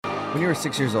When you were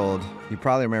 6 years old, you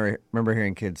probably remember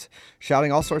hearing kids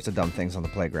shouting all sorts of dumb things on the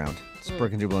playground. It's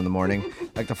Brooke and Jubal in the morning,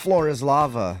 like the floor is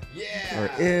lava, or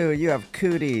ew, you have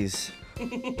cooties,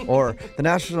 or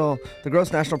the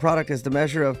gross national product is the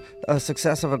measure of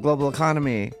success of a global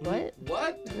economy. What?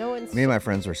 No one's... Me and my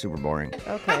friends were super boring.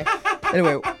 Okay.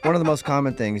 Anyway, one of the most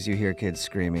common things you hear kids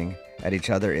screaming at each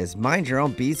other is mind your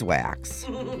own beeswax.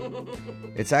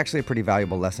 It's actually a pretty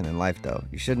valuable lesson in life, though.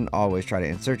 You shouldn't always try to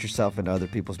insert yourself into other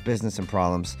people's business and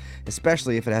problems,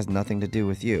 especially if it has nothing to do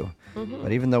with you.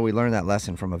 But even though we learn that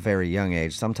lesson from a very young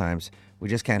age, sometimes we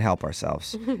just can't help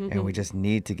ourselves. And we just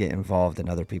need to get involved in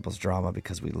other people's drama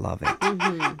because we love it.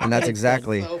 And that's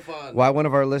exactly why one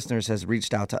of our listeners has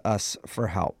reached out to us for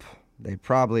help. They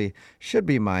probably should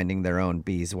be minding their own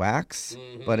beeswax,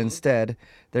 but instead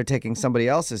they're taking somebody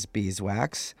else's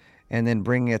beeswax and then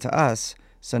bringing it to us.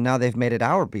 So now they've made it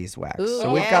our beeswax.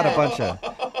 So we've got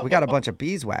a bunch of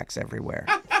beeswax everywhere.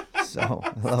 So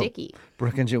hello, Sticky.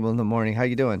 Brooke and Jubal in the morning. How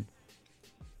you doing?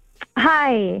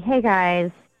 Hi. Hey, guys.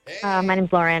 My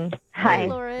name's Lauren. Hi. Hey,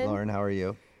 Lauren. Lauren, how are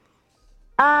you?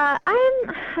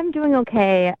 I'm doing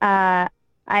okay. I'm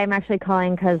actually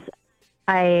calling because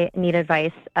I need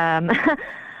advice.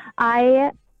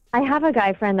 I have a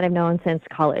guy friend that I've known since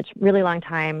college, really long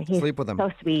time. He's Sleep with him.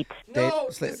 so sweet.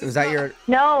 Is that your?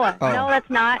 No, that's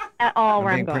not at all I'm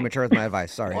where I'm being going. premature with my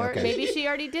advice. Sorry. Or Okay. maybe she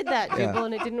already did that, Jubal,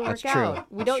 and it didn't work That's true.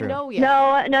 out. We That's don't true. know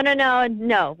yet.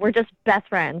 No. We're just best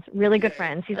friends, really good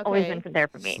friends. He's always Okay. been there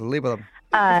for me. Sleep with him.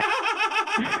 Uh,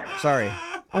 Sorry.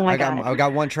 oh my God. I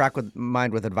got one track with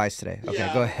mind with advice today. Okay,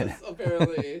 go ahead.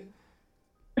 Apparently.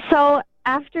 So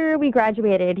after we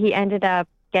graduated, he ended up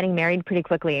getting married pretty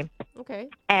quickly. Okay.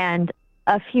 And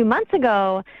a few months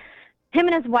ago, him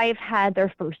and his wife had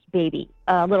their first baby,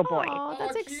 a little boy. Oh,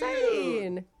 that's cute.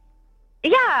 exciting.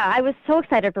 Yeah, I was so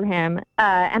excited for him.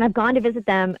 And I've gone to visit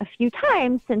them a few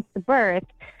times since the birth.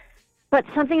 But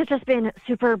something has just been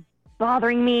super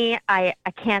bothering me. I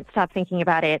can't stop thinking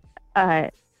about it.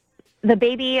 The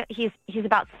baby, he's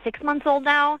about 6 months old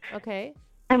now. Okay.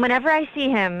 And whenever I see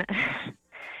him,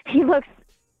 he looks,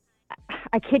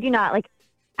 I kid you not, like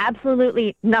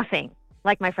absolutely nothing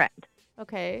like my friend.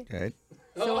 Okay. Okay.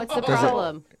 So what's the Does it-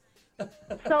 problem?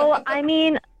 So, I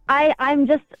mean, I'm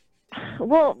just,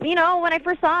 well, when I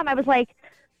first saw him, I was like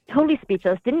totally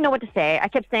speechless, didn't know what to say. I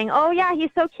kept saying, oh, yeah, he's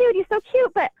so cute,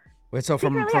 but Wait, so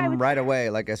from Secretly, I was- right away,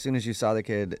 like as soon as you saw the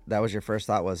kid, that was your first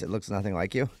thought was it looks nothing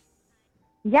like you?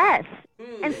 yes.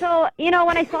 And so,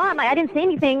 when I saw him, I didn't say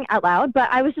anything out loud, but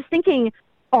I was just thinking,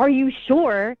 are you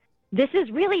sure this is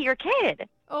really your kid?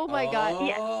 Oh my God.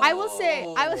 Yeah. I will say,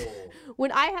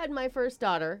 when I had my first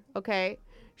daughter, okay,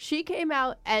 she came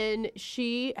out and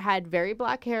she had very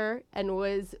black hair and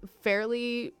was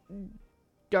fairly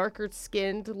darker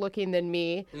skinned looking than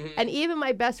me. And even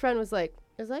my best friend was like,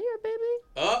 is that your baby?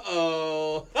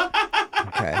 Uh-oh.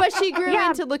 Okay. But she grew Yeah.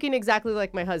 into looking exactly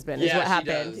like my husband is what she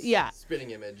happened. does. Yeah.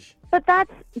 Spitting image. But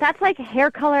that's like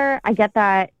hair color. I get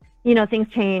that, things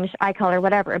change, eye color,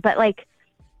 whatever. But like,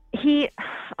 he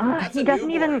That's he a doesn't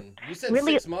newborn. even You said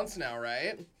really. 6 months now,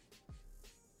 right?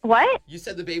 What? You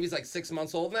said the baby's like 6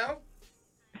 months old now?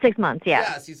 6 months,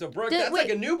 yeah. See, so Brooke, that's like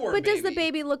a newborn But baby. does the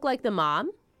baby look like the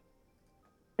mom?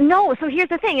 No, so here's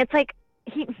the thing. It's like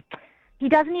he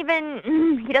doesn't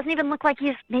even look like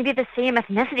he's maybe the same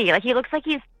ethnicity. Like he looks like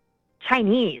he's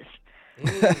Chinese.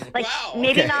 Like wow.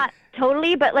 maybe Okay. not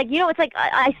totally, but like it's like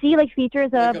I see like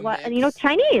features Like of a mix.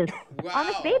 Chinese Wow. on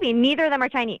this baby. Neither of them are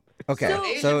Chinese. Okay.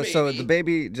 So- So Asian the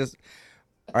baby just.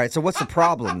 All right. So what's the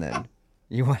problem then?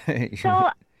 You want to. So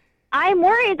I'm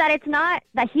worried that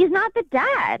he's not the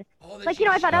dad. Oh, that Like, she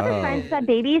I've had other Oh. friends that had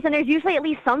babies, and there's usually at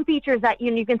least some features that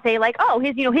you can say, like, oh,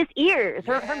 his ears,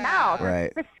 her Yeah. mouth,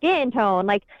 Right. her skin tone,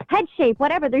 like head shape,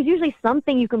 whatever. There's usually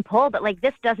something you can pull, but like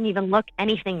this doesn't even look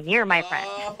anything near my friend.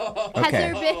 Oh.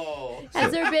 Okay.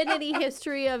 Has there been any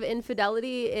history of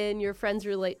infidelity in your friend's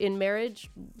in marriage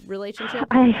relationship?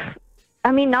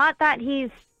 I mean, not that he's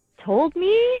told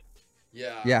me.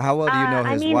 Yeah. Yeah. How well do you know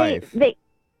I his mean, wife? pretty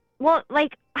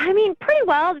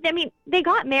well. I mean, they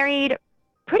got married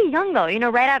pretty young though,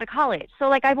 right out of college. So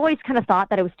like, I've always kind of thought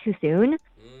that it was too soon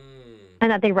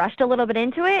and that they rushed a little bit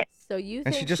into it. So you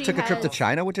And think she just took a trip to has-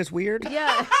 China, which is weird.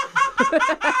 Yeah.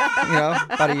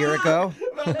 About a year ago.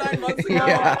 About 9 months ago.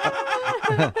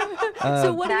 Yeah.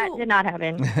 So what That do did not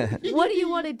happen. what do you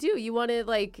want to do? You want to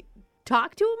like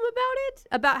talk to him about it?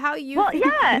 About how you Well, think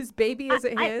yeah. his baby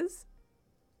isn't his?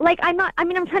 Like, I'm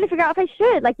trying to figure out if I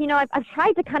should. Like, I've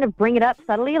tried to kind of bring it up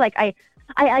subtly. Like,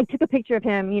 I took a picture of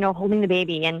him, holding the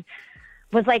baby and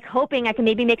was like hoping I could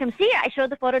maybe make him see it. I showed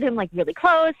the photo to him like really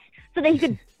close so that he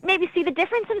could maybe see the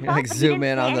difference and You stuff. like but he zoom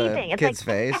didn't in say on the anything. It's kid's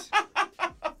face.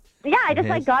 like, I just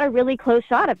like got a really close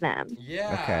shot of them.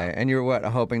 Yeah. Okay, and you're what,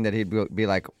 hoping that he'd be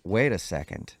like, wait a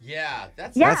second. Yeah,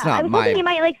 that's That's not I was my hoping he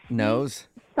might like see nose.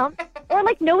 some, or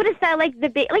like notice that like the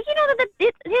baby, like that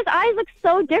his eyes look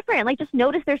so different. Like just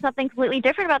notice there's something completely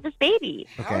different about this baby.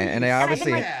 Okay, and And I've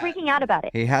obviously been like freaking out about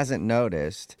it. he hasn't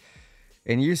noticed.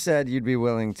 And you said you'd be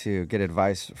willing to get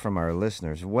advice from our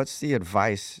listeners. What's the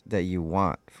advice that you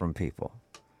want from people?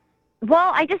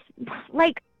 Well, I just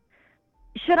like,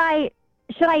 should I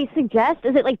suggest?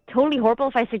 Is it like totally horrible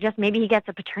if I suggest maybe he gets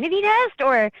a paternity test,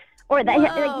 or that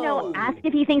Whoa. ask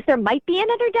if he thinks there might be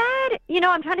another dad?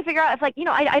 I'm trying to figure out if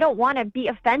I don't want to be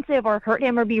offensive or hurt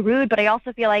him or be rude, but I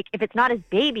also feel like if it's not his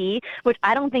baby, which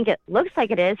I don't think it looks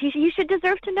like it is, he should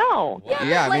deserve to know.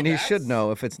 Yeah, I mean, he that's- should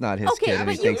know if it's not his Okay, kid and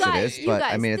but he you thinks guys- it is. you But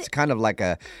I guys, mean, it's kind of like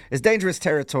it's dangerous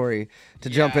territory to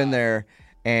jump in there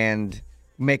and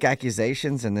make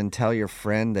accusations and then tell your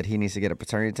friend that he needs to get a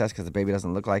paternity test because the baby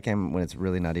doesn't look like him when it's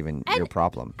really not even your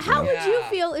problem. you How know? would you Yeah.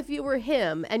 feel if you were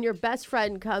him and your best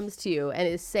friend comes to you and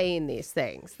is saying these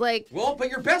things? Like, Well,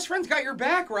 but your best friend's got your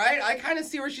back, right? I kind of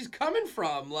see where she's coming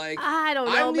from. Like, I don't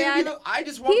know, I'm gonna man. be I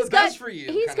just want the best for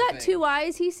you. He's kind of got thing. two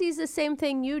eyes. He sees the same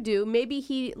thing you do. Maybe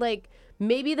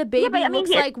maybe the baby but I mean, looks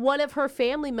like one of her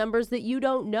family members that you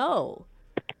don't know.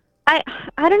 I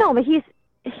don't know, but he's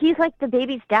like the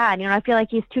baby's dad. I feel like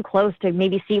he's too close to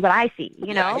maybe see what I see.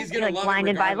 Yeah, he's gonna like love it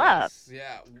blinded by love. regardless.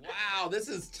 Yeah. Wow, this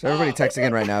is tough. So everybody texting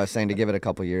in right now is saying to give it a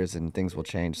couple years and things will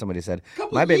change. Somebody said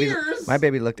Couple my baby years?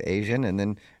 looked Asian, and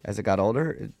then as it got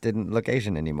older, it didn't look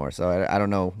Asian anymore. So I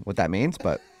don't know what that means,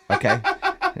 but okay.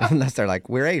 Unless they're like,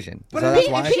 we're Asian. But so I that's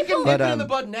mean, why. if she can But nip it in the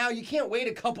bud now, you can't wait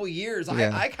a couple years.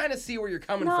 Yeah. I kind of see where you're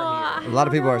coming No, from a here. lot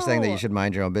of people are saying that No. you should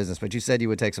mind your own business, but you said you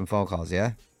would take some phone calls,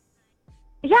 yeah?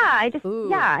 Yeah, I just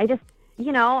I just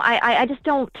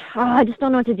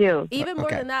don't know what to do. Even more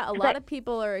Okay. than that, a lot of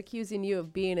people are accusing you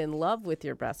of being in love with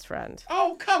your best friend.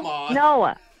 Oh, come on.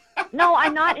 No,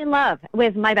 I'm not in love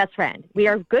with my best friend. We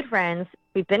are good friends.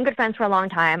 We've been good friends for a long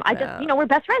time. I just, we're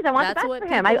best friends. I want That's the what best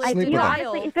for him. people Sleep with him.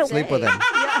 honestly, if it Sleep with him.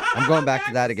 I'm going back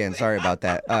to that again. Sorry about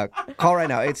that. Call right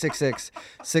now,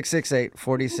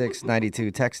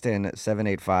 866-668-4692. Text in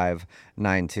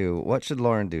 78592. What should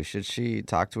Lauren do? Should she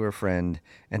talk to her friend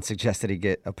and suggest that he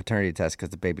get a paternity test because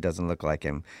the baby doesn't look like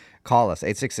him? Call us,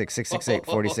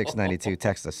 866-668-4692.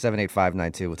 Text us,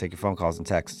 78592. We'll take your phone calls and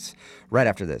texts right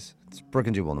after this. It's Brooke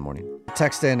and Jubal in the morning.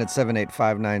 Text in at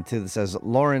 78592 that says,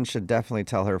 Lauren should definitely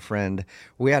tell her friend.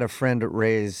 We had a friend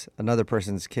raise another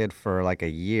person's kid for like a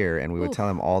year, and we would tell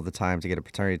him all the time to get a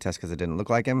paternity test because it didn't look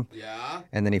like him. Yeah.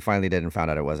 And then he finally did and found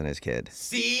out it wasn't his kid.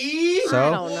 See? So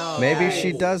don't know, maybe guys.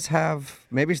 she does have,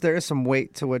 maybe there is some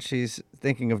weight to what she's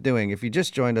thinking of doing. If you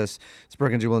just joined us, it's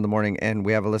Brooke and Jubal in the morning, and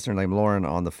we have a listener named Lauren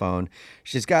on the phone.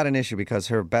 She's got an issue because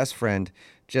her best friend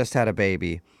just had a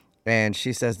baby, and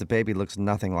she says the baby looks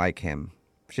nothing like him.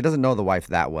 She doesn't know the wife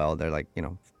that well. They're like,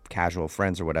 casual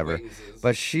friends or whatever. Acquaintances.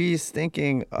 But she's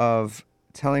thinking of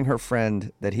telling her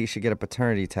friend that he should get a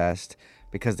paternity test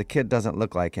because the kid doesn't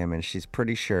look like him, and she's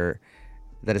pretty sure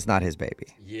that it's not his baby.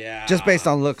 Yeah. Just based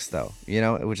on looks, though,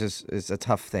 which is a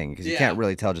tough thing because you Yeah. can't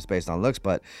really tell just based on looks.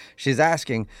 But she's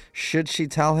asking, should she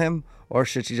tell him or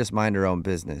should she just mind her own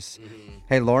business?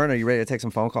 Hey, Lauren, are you ready to take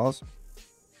some phone calls?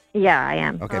 Yeah, I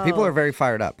am. Okay, people are very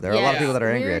fired up. There are a lot of people that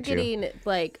are angry We're at you. getting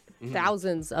like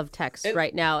thousands of texts And-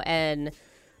 right now, and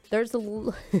there's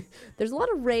there's a lot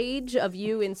of rage of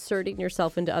you inserting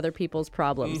yourself into other people's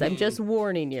problems. I'm just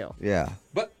warning you. Yeah.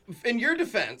 But in your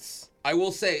defense, I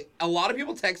will say a lot of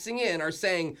people texting in are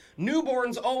saying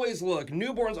newborns always look.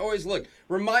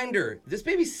 Reminder, this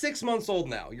baby's 6 months old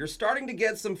now. You're starting to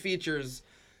get some features.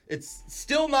 It's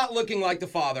still not looking like the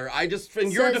father. In your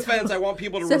Says- defense, I want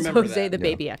people to Says remember Jose, that. the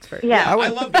baby expert. Yeah. I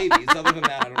love babies. Other than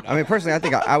that, I don't know. I mean, personally, I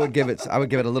think I would give it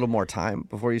a little more time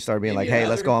before you start being like, Maybe hey,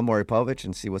 let's go on Maury Povich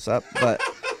and see what's up. But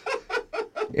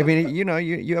I mean,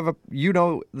 you have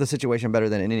the situation better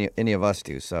than any of us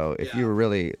do. So if you were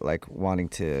really like wanting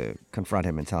to confront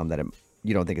him and tell him that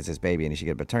you don't think it's his baby and he should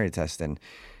get a paternity test, then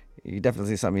you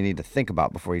definitely something you need to think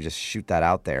about before you just shoot that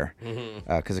out there,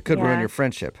 because it could ruin Yeah. your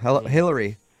friendship. Hello,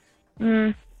 Hillary.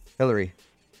 Hillary,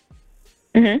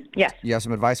 Yes. you have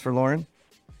some advice for Lauren?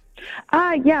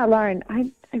 Yeah, Lauren,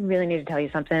 I really need to tell you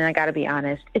something. I got to be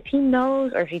honest. If he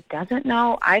knows or if he doesn't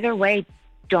know, either way,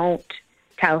 don't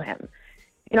tell him.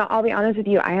 I'll be honest with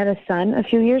you. I had a son a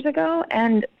few years ago,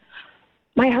 and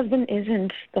my husband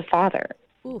isn't the father.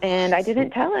 Ooh. And I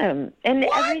didn't tell him. And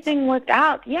everything worked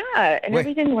out. Yeah, and Wait.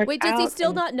 everything worked out. Wait, does he still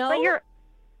and not know? But you're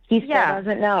He still Yeah.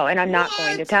 doesn't know, and I'm not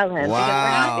going to tell him.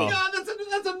 Wow. Because we're God, that's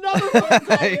another phone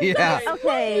call. Yeah.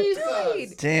 Okay. Right.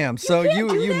 Damn. So you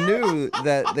do that. knew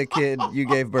that the kid you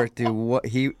gave birth to,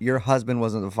 your husband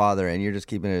wasn't the father, and you're just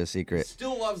keeping it a secret.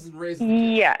 Still loves and raises the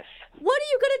kid. Yes. What are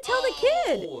you going to tell the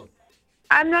kid? Oh.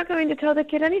 I'm not going to tell the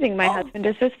kid anything. My husband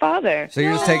is his father. So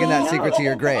you're just taking that No. secret to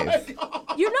your grave.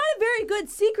 You're not a very good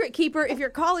secret keeper if you're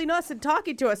calling us and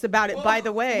talking to us about it, by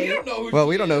the We way. don't know who Well, she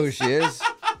we don't know who is. she is.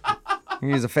 You can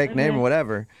use a fake name or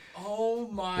whatever. Oh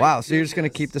my. Wow. So you're just gonna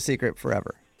goodness. keep the secret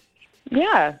forever.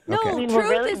 Yeah. No, Okay. I mean, truth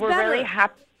we're is really better.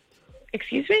 happy.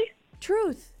 Excuse me?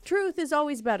 Truth. Truth is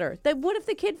always better. Then what if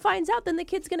the kid finds out? Then the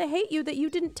kid's going to hate you that you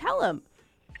didn't tell him.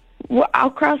 Well, I'll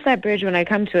cross that bridge when I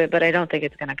come to it, but I don't think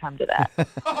it's going to come to that.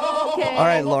 Okay. All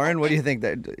right, Lauren. What do you think?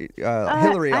 That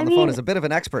Hillary on the phone mean- is a bit of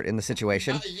an expert in the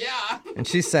situation, Yeah. and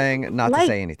she's saying not to Like-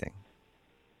 say anything.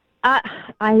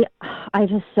 I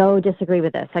just so disagree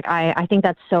with this. Like, I think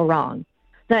that's so wrong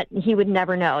that he would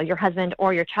never know, your husband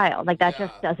or your child. Like, that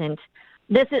just doesn't.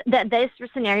 This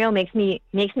scenario makes me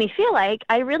feel like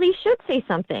I really should say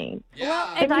something.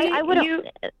 Yeah. Because I would have.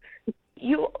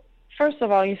 You, first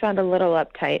of all, you sound a little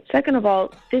uptight. Second of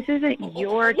all, this isn't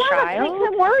your Yeah, that makes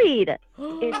child. him worried.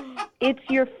 It's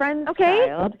your friend's Okay.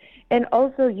 child. And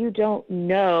also, you don't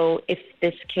know if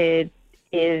this kid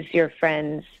is your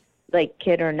friend's, like,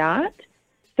 kid or not.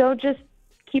 So just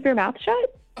keep your mouth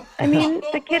shut. I mean,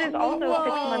 the kid is also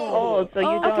 6 months old, so you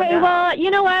don't Okay, know. well, you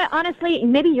know what? Honestly,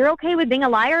 maybe you're okay with being a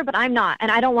liar, but I'm not,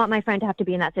 and I don't want my friend to have to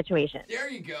be in that situation. There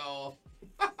you go.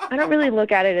 I don't really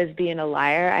look at it as being a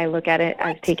liar. I look at it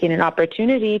as taking an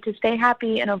opportunity to stay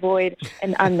happy and avoid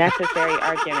an unnecessary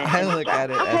argument. I look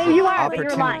at it as Okay, an you are, but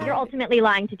opportunity. you're lying. You're ultimately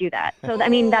lying to do that. So I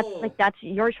mean, that's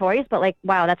your choice. But like,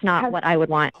 wow, that's not what I would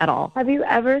want at all. Have you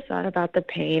ever thought about the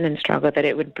pain and struggle that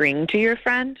it would bring to your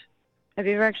friend? Have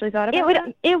you ever actually thought about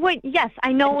that? It would. Yes,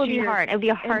 I know And it would to be your- hard. It would be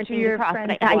a hard and to thing to your cross.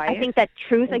 friend's But I wife, think that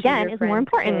truth And to again your is more friend's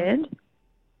important. kid?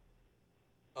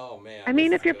 Oh man. I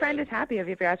mean, this if your is friend good. is happy, have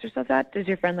you ever asked yourself that? Does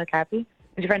your friend look happy?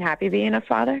 Is your friend happy being a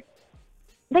father?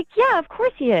 Like, yeah, of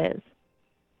course he is.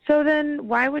 So then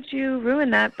why would you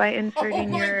ruin that by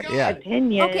inserting my your God. Yeah.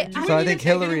 opinion? Okay, Do we So I need think to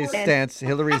take any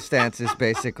Hillary's stance is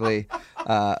basically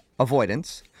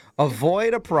avoidance.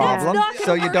 Avoid a problem not gonna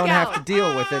so you work don't have out. to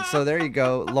deal with it. So there you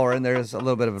go, Lauren. There's a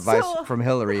little bit of advice So- from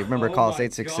Hillary. Remember, Oh call us my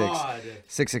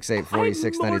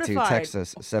 866-668-4692. mortified. Text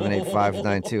us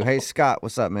 78592. Hey, Scott,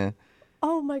 what's up, man?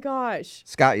 Oh my gosh.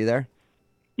 Scott, you there?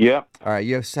 Yep. All right,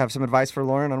 you have some advice for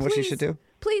Lauren on what she should do?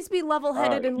 Please be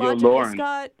level-headed and Yo, logical, Lauren.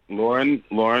 Scott.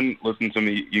 Lauren, listen to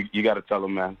me. You got to tell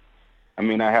him, man. I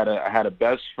mean, I had a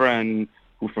best friend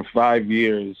who for 5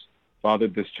 years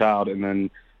fathered this child, and then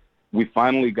we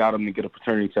finally got him to get a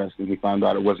paternity test, and we found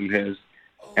out it wasn't his.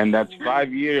 And that's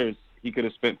 5 years he could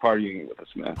have spent partying with us,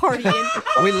 man.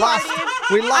 Partying. We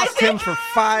lost him for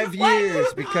 5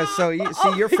 years because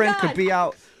your friend could be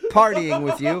out partying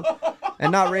with you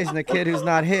and not raising a kid who's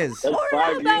not his. That's Or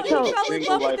 5 about years he of fell in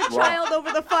single love with life the lost. child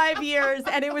over the 5 years,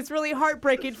 and it was really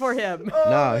heartbreaking for him.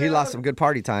 No, he lost some good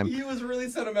party time. He was really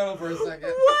sentimental for a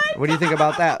second. What do you think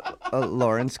about that,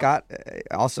 Lauren? Scott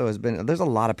also has been. There's a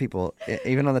lot of people,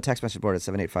 even on the text message board at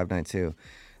 78592,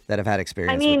 that have had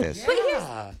experience mean, with this. But here's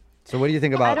Yeah. So, what do you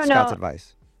think about don't Scott's know.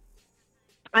 advice?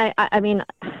 I mean,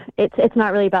 it's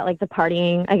not really about like the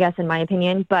partying, I guess, in my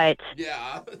opinion. But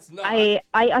Yeah, it's not.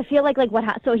 I feel like what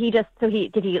so he did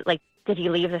he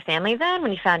leave the family then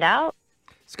when he found out?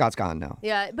 Scott's gone now.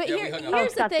 Yeah, but Yeah, we hung up.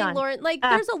 here's the Scott's thing, done. Lauren. Like,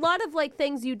 there's a lot of like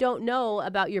things you don't know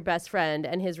about your best friend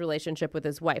and his relationship with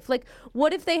his wife. Like,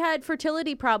 what if they had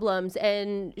fertility problems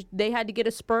and they had to get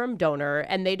a sperm donor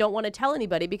and they don't want to tell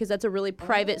anybody because that's a really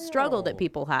private struggle that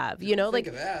people have. You know, think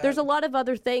like of that. there's a lot of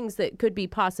other things that could be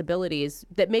possibilities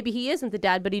that maybe he isn't the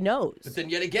dad, but he knows. But then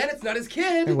yet again, it's not his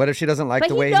kid. What if she doesn't like But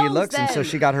the he way he knows looks, and so then.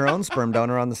 she got her own sperm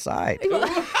donor on the side?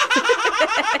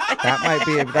 That might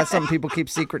be. That's something people keep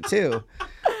secret too.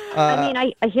 I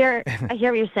mean, I hear what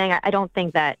you're saying. I don't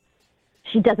think that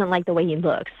she doesn't like the way he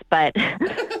looks, but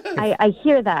I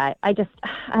hear that. I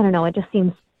don't know. It just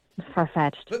seems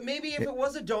far-fetched. But maybe if it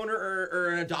was a donor or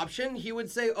an adoption, he would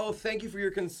say, "Oh, thank you for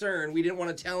your concern. We didn't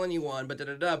want to tell anyone, but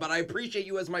da-da-da. But I appreciate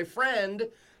you as my friend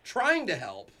trying to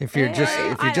help." If you're just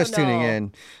Right? if you're I just don't tuning know.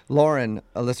 in, Lauren,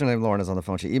 a listener named Lauren is on the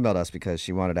phone. She emailed us because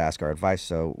she wanted to ask our advice,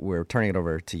 so we're turning it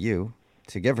over to you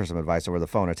to give her some advice over the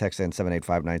phone or text in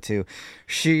 78592.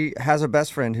 She has a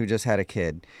best friend who just had a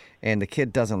kid, and the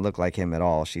kid doesn't look like him at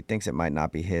all. She thinks it might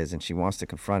not be his, and she wants to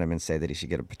confront him and say that he should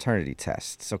get a paternity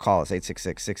test. So call us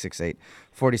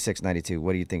 866-668-4692.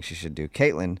 What do you think she should do?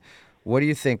 Caitlin, what do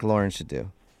you think Lauren should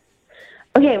do?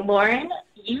 Okay, Lauren,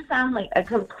 you sound like a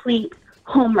complete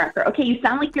homewrecker. Okay, you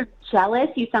sound like you're jealous.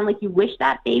 You sound like you wish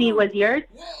that baby was yours.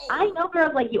 I know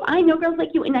girls like you. I know girls like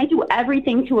you, and I do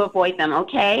everything to avoid them,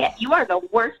 okay? You are the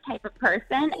worst type of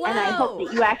person, and I hope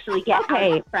that you actually get out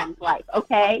of your friend's life,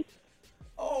 okay?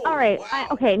 Oh, All right.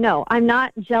 wow. No, I'm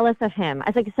not jealous of him.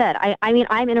 As like I said, I mean,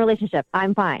 I'm in a relationship.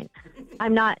 I'm fine.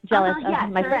 I'm not jealous of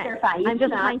my friend. You're fine. I'm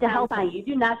just trying to help him. You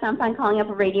do not sound fine calling up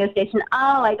a radio station.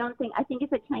 Oh, I think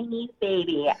it's a Chinese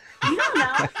baby. You don't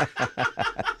know.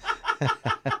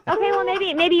 Okay, well,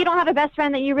 maybe you don't have a best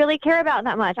friend that you really care about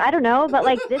that much. I don't know, but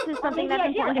like this is something that's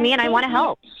important to me, and I want to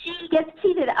help. She gets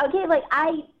cheated. Okay, like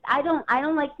I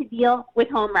don't like to deal with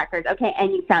home records. Okay,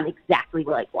 and you sound exactly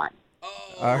like one.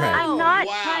 All right. I'm not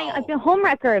trying. I've been a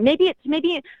homewrecker.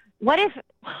 Maybe. What if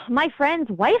my friend's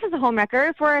wife is a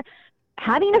homewrecker for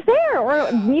having an affair, or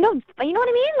you know what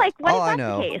I mean? Like, what if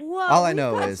that's the case? All I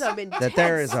know is that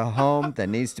there is a home that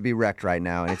needs to be wrecked right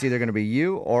now, and it's either going to be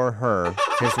you or her,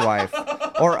 his wife,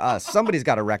 or us. Somebody's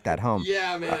got to wreck that home.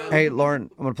 Yeah, man. Hey,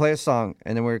 Lauren, I'm going to play a song,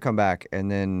 and then we're going to come back,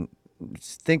 and then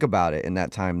think about it in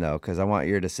that time, though, because I want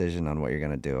your decision on what you're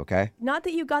going to do, okay? Not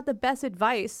that you got the best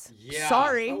advice. Yeah,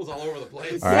 Sorry. That was all over the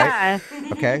place. All right?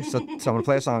 Okay, so I'm going to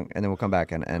play a song, and then we'll come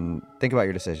back and think about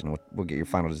your decision. We'll get your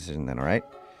final decision then, all right?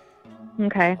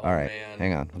 Okay. All right,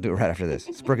 hang on. We'll do it right after this.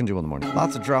 It's Brooke and Jewel in the morning.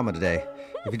 Lots of drama today.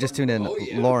 If you just tuned in,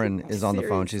 Lauren is on the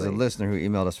phone. She's a listener who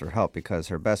emailed us for help because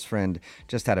her best friend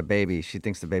just had a baby. She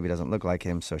thinks the baby doesn't look like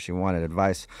him, so she wanted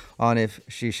advice on if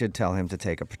she should tell him to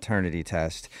take a paternity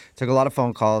test. Took a lot of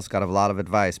phone calls, got a lot of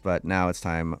advice, but now it's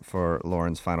time for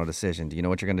Lauren's final decision. Do you know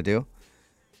what you're going to do?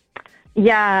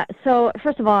 Yeah. So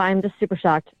first of all, I'm just super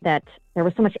shocked that there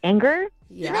was so much anger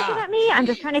Yeah. directed at me. I'm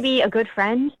just trying to be a good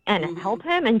friend and help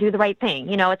him and do the right thing.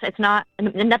 You know, it's not,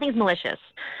 nothing's malicious.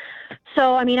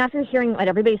 So, I mean, after hearing what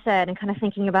everybody said and kind of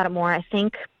thinking about it more, I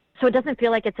think, so it doesn't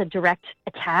feel like it's a direct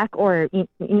attack or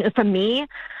from me,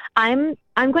 I'm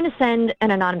going to send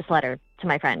an anonymous letter to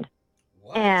my friend.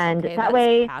 And Okay, that that's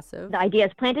way passive. the idea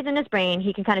is planted in his brain.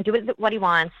 He can kind of do what he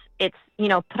wants. It's,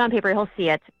 put on paper, he'll see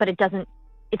it, but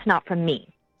it's not from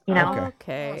me, you know?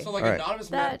 Okay. So like All an right. anonymous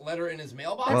That- letter in his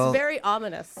mailbox? That's Well- very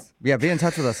ominous. Yeah, be in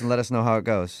touch with us and let us know how it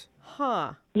goes.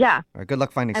 Huh. Yeah. All right, good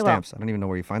luck finding I will. stamps. I don't even know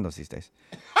where you find those these days.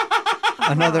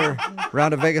 Another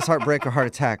round of Vegas Heartbreak or Heart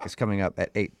Attack is coming up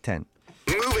at 8:10.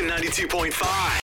 Moving 92.5.